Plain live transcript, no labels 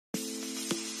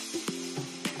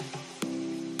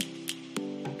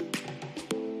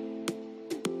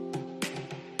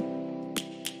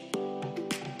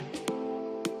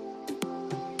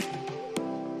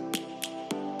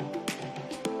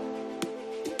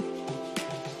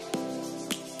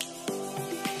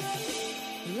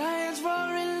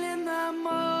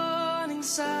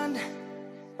sun,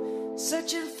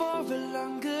 searching for a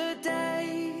longer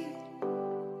day.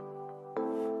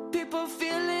 People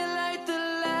feeling like the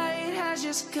light has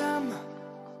just come.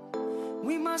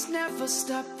 We must never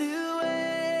stop the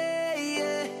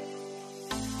way.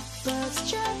 Birds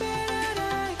chirping and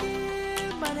I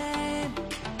hear my name,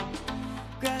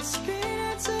 grasping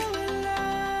into a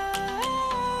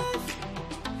life.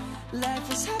 Life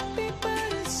is happy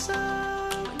but it's so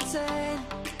insane.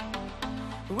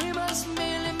 We must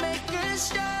merely make a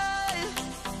start.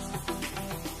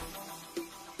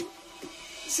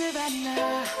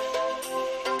 Savannah,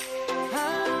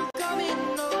 I'm coming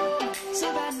home.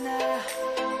 Savannah,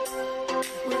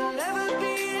 we'll never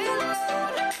be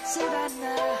alone.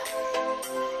 Savannah,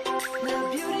 the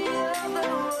beauty of the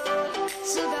world.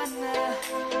 Savannah,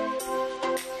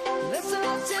 let's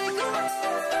all take a walk.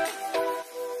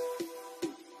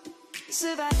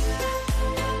 Savannah.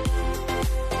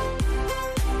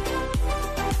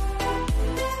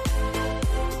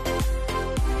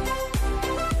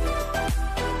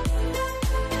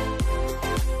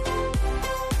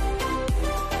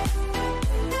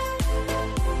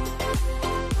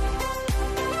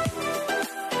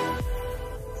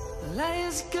 Light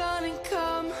is gonna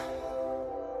come.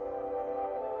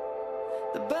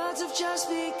 The birds have just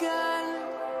begun.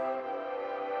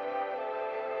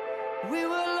 We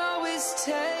will always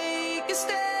take a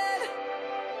stand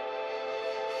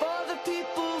for the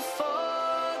people,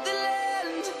 for the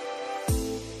land.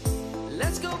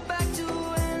 Let's go back to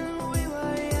when we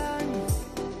were young.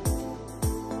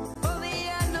 For the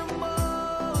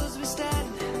animals we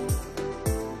stand.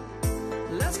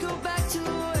 Let's go back to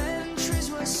when trees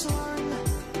were swung,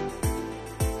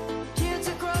 kids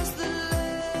across the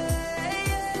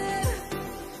land.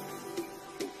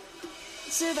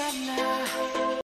 Savannah.